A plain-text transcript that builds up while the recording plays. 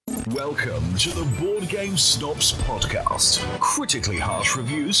Welcome to the Board Game Snobs podcast. Critically harsh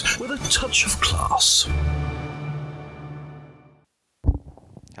reviews with a touch of class.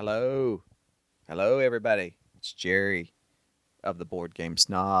 Hello. Hello, everybody. It's Jerry of the Board Game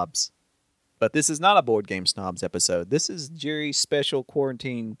Snobs. But this is not a Board Game Snobs episode. This is Jerry's special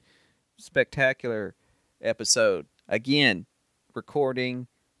quarantine spectacular episode. Again, recording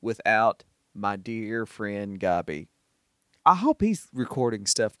without my dear friend Gabi. I hope he's recording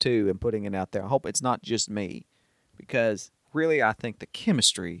stuff too and putting it out there. I hope it's not just me, because really I think the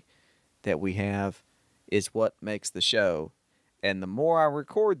chemistry that we have is what makes the show. And the more I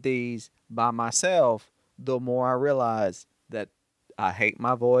record these by myself, the more I realize that I hate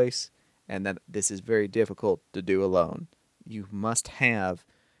my voice and that this is very difficult to do alone. You must have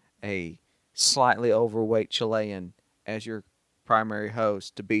a slightly overweight Chilean as your primary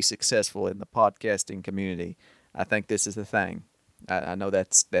host to be successful in the podcasting community. I think this is the thing. I know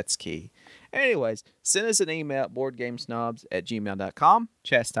that's key. Anyways, send us an email at boardgamesnobs@gmail.com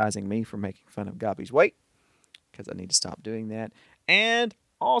chastising me for making fun of Gabi's weight, because I need to stop doing that. And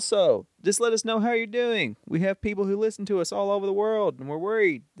also, just let us know how you're doing. We have people who listen to us all over the world, and we're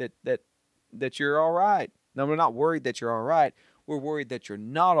worried that you're all right. No, we're not worried that you're all right. We're worried that you're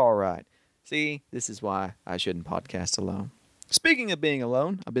not all right. See, this is why I shouldn't podcast alone. Speaking of being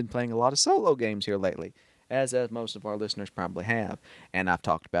alone, I've been playing a lot of solo games here lately, as most of our listeners probably have. And I've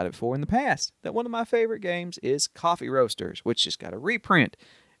talked about it before in the past, that one of my favorite games is Coffee Roasters, which just got a reprint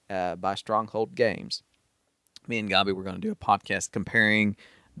by Stronghold Games. Me and Gabi were going to do a podcast comparing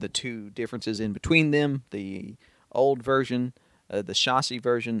the two differences in between them, the old version, the chassis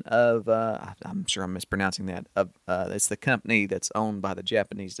version of, I'm sure I'm mispronouncing that, it's the company that's owned by the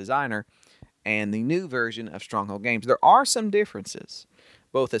Japanese designer, and the new version of Stronghold Games. There are some differences,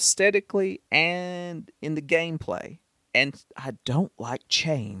 both aesthetically and in the gameplay, and I don't like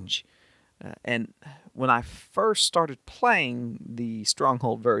change. And when I first started playing the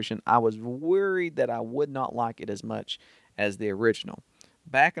Stronghold version, I was worried that I would not like it as much as the original.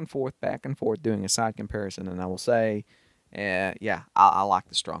 Back and forth, doing a side comparison, and I will say, I like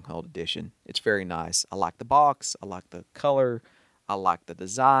the Stronghold edition. It's very nice. I like the box, I like the color, I like the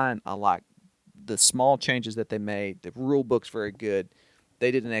design, I like the small changes that they made. The rule book's very good.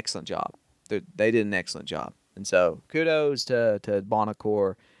 They did an excellent job. They did an excellent job. And so kudos to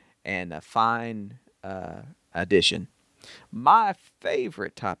Bonacore, and a fine addition. My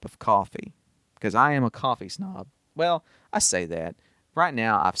favorite type of coffee, because I am a coffee snob. Well, I say that. Right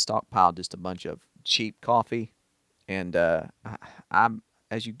now, I've stockpiled just a bunch of cheap coffee. And I'm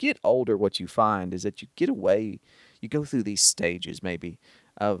as you get older, what you find is that you go through these stages maybe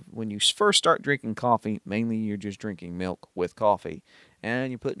of when you first start drinking coffee, mainly you're just drinking milk with coffee, and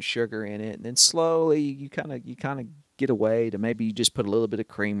you're putting sugar in it, and then slowly you kind of get away to maybe you just put a little bit of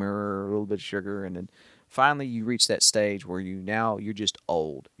creamer or a little bit of sugar, and then finally you reach that stage where you're just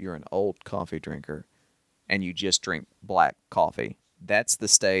old. You're an old coffee drinker, and you just drink black coffee. That's the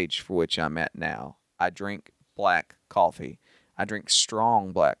stage for which I'm at now. I drink black coffee. I drink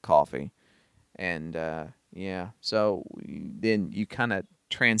strong black coffee, and so then you kind of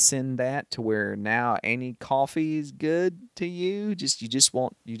transcend that to where now any coffee is good to you. You just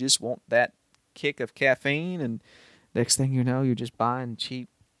want that kick of caffeine, and next thing you know, you're just buying cheap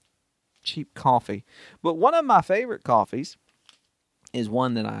coffee. But one of my favorite coffees is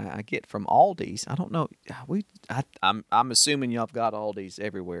one that I get from Aldi's. I don't know. I'm assuming y'all have got Aldi's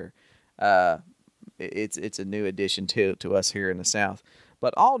everywhere. It's a new addition to us here in the South.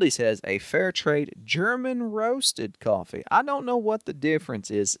 But Aldi's has a fair trade German roasted coffee. I don't know what the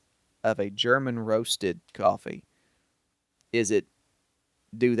difference is of a German roasted coffee. Is it,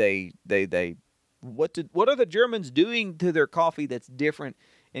 what are the Germans doing to their coffee that's different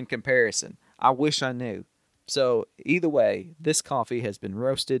in comparison? I wish I knew. So either way, this coffee has been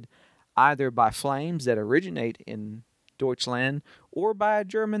roasted either by flames that originate in Deutschland or by a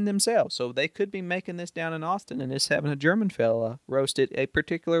German themselves. So they could be making this down in Austin and just having a German fella roast it a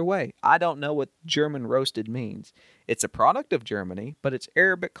particular way. I don't know what German roasted means. It's a product of Germany, but it's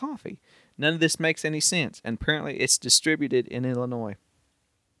Arabic coffee. None of this makes any sense. And apparently it's distributed in Illinois.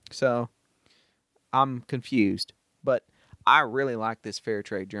 So I'm confused. But I really like this fair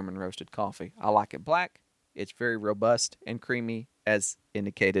trade German roasted coffee. I like it black. It's very robust and creamy, as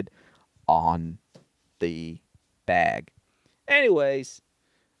indicated on the bag. Anyways,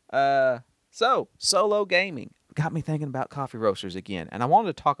 so solo gaming got me thinking about coffee roasters again, and I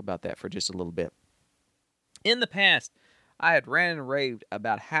wanted to talk about that for just a little bit. In the past, I had ranted and raved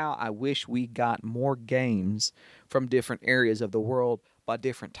about how I wish we got more games from different areas of the world by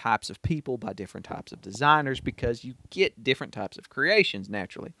different types of people, by different types of designers, because you get different types of creations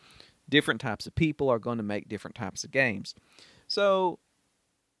naturally. Different types of people are going to make different types of games. So,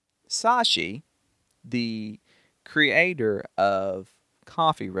 Sashi, the creator of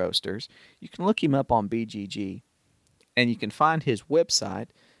Coffee Roasters, you can look him up on BGG, and you can find his website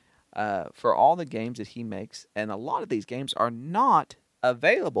for all the games that he makes. And a lot of these games are not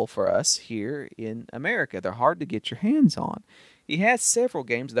available for us here in America. They're hard to get your hands on. He has several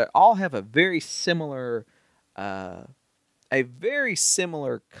games that all have a very similar color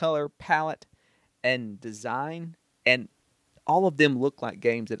palette and design, and all of them look like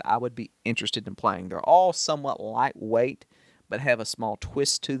games that I would be interested in playing. They're all somewhat lightweight, but have a small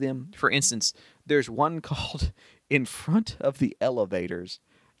twist to them. For instance, there's one called In Front of the Elevators.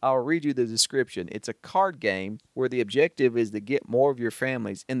 I'll read you the description. It's a card game where the objective is to get more of your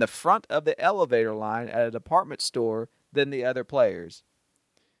families in the front of the elevator line at a department store than the other players.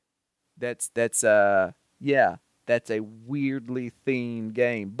 That's a weirdly themed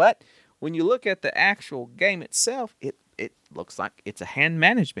game. But when you look at the actual game itself, it looks like it's a hand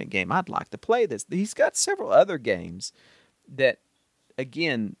management game. I'd like to play this. He's got several other games that,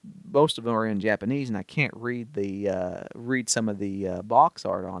 again, most of them are in Japanese, and I can't read some of the box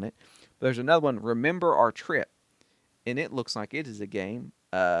art on it. But there's another one, Remember Our Trip, and it looks like it is a game.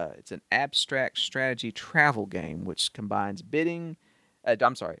 It's an abstract strategy travel game which combines drafting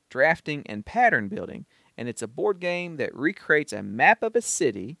and pattern building, and it's a board game that recreates a map of a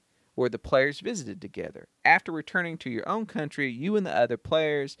city where the players visited together. After returning to your own country, you and the other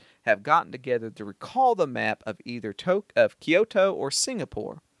players have gotten together to recall the map of either of Kyoto or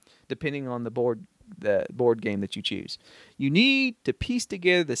Singapore, depending on the board game that you choose. You need to piece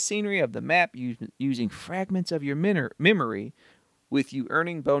together the scenery of the map using fragments of your memory, with you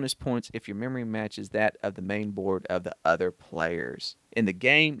earning bonus points if your memory matches that of the main board of the other players. In the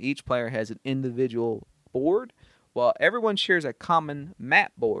game, each player has an individual board, while everyone shares a common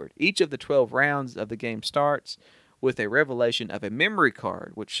map board. Each of the 12 rounds of the game starts with a revelation of a memory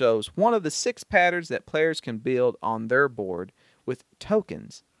card, which shows one of the 6 patterns that players can build on their board with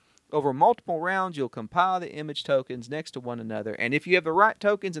tokens. Over multiple rounds, you'll compile the image tokens next to one another, and if you have the right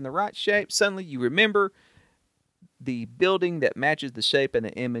tokens in the right shape, suddenly you remember the building that matches the shape and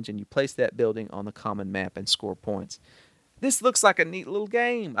the image, and you place that building on the common map and score points. This looks like a neat little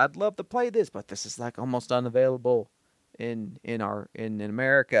game. I'd love to play this, but this is like almost unavailable in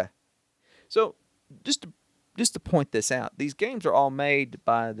America. So just to point this out, these games are all made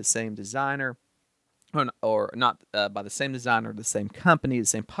by the same designer, or not by the same designer, the same company, the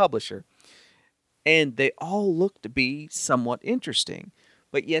same publisher, and they all look to be somewhat interesting,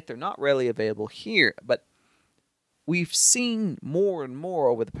 but yet they're not really available here. But we've seen more and more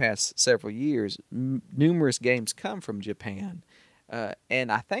over the past several years, numerous games come from Japan.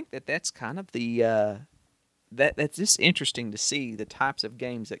 And I think that's kind of that's just interesting to see the types of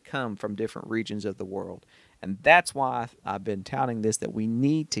games that come from different regions of the world. And that's why I've been touting this, that we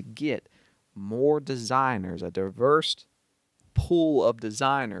need to get more designers, a diverse pool of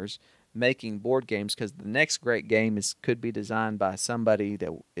designers making board games, because the next great game could be designed by somebody that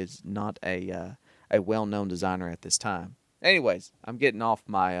is not a well-known designer at this time. Anyways, I'm getting off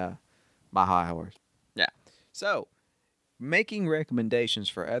my high horse. Yeah. So, making recommendations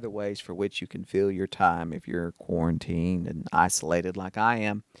for other ways for which you can fill your time if you're quarantined and isolated like I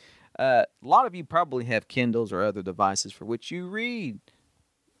am. A lot of you probably have Kindles or other devices for which you read.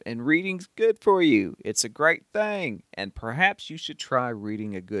 And reading's good for you. It's a great thing. And perhaps you should try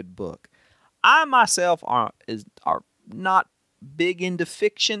reading a good book. I myself are not big into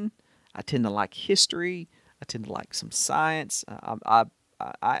fiction. I tend to like history. I tend to like some science. I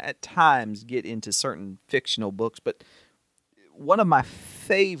at times get into certain fictional books, but one of my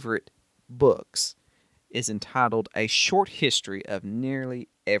favorite books is entitled A Short History of Nearly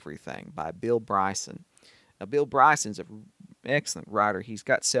Everything by Bill Bryson. Now, Bill Bryson's an excellent writer. He's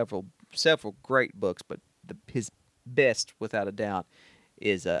got several great books, but his best, without a doubt,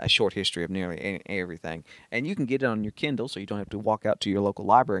 is A Short History of Nearly Everything. And you can get it on your Kindle, so you don't have to walk out to your local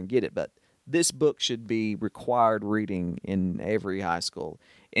library and get it. But this book should be required reading in every high school.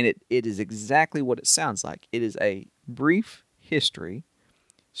 And it is exactly what it sounds like. It is a brief history,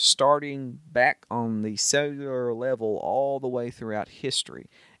 starting back on the cellular level all the way throughout history.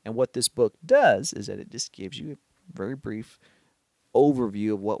 And what this book does is that it just gives you a very brief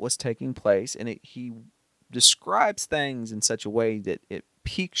overview of what was taking place. And he describes things in such a way that it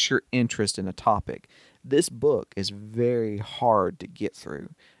piques your interest in a topic. This book is very hard to get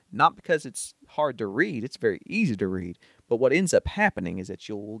through. Not because it's hard to read, it's very easy to read. But what ends up happening is that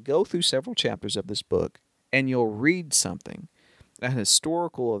you'll go through several chapters of this book and you'll read something. an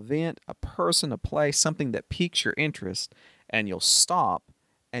historical event, a person, a place, something that piques your interest, and you'll stop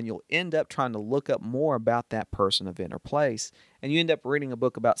and you'll end up trying to look up more about that person, event, or place, and you end up reading a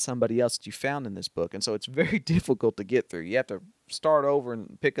book about somebody else that you found in this book. And so it's very difficult to get through. You have to start over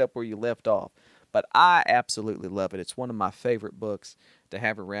and pick up where you left off. But I absolutely love it. It's one of my favorite books to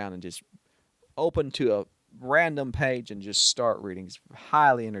have around and just open to a random page and just start reading. It's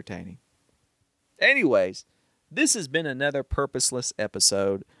highly entertaining. Anyways, this has been another purposeless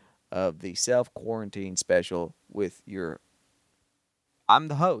episode of the self-quarantine special with I'm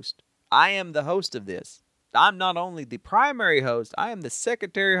the host. I am the host of this. I'm not only the primary host, I am the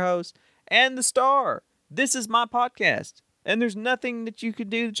secondary host and the star. This is my podcast, and there's nothing that you could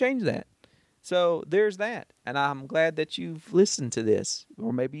do to change that. So there's that, and I'm glad that you've listened to this,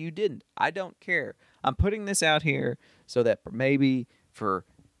 or maybe you didn't. I don't care. I'm putting this out here so that maybe for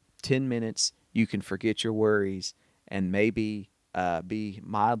 10 minutes you can forget your worries and maybe be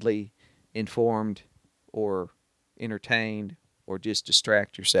mildly informed or entertained or just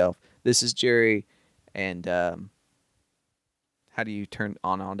distract yourself. This is Jerry, and how do you turn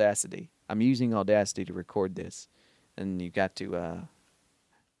on Audacity? I'm using Audacity to record this, and you got to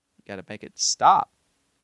make it stop.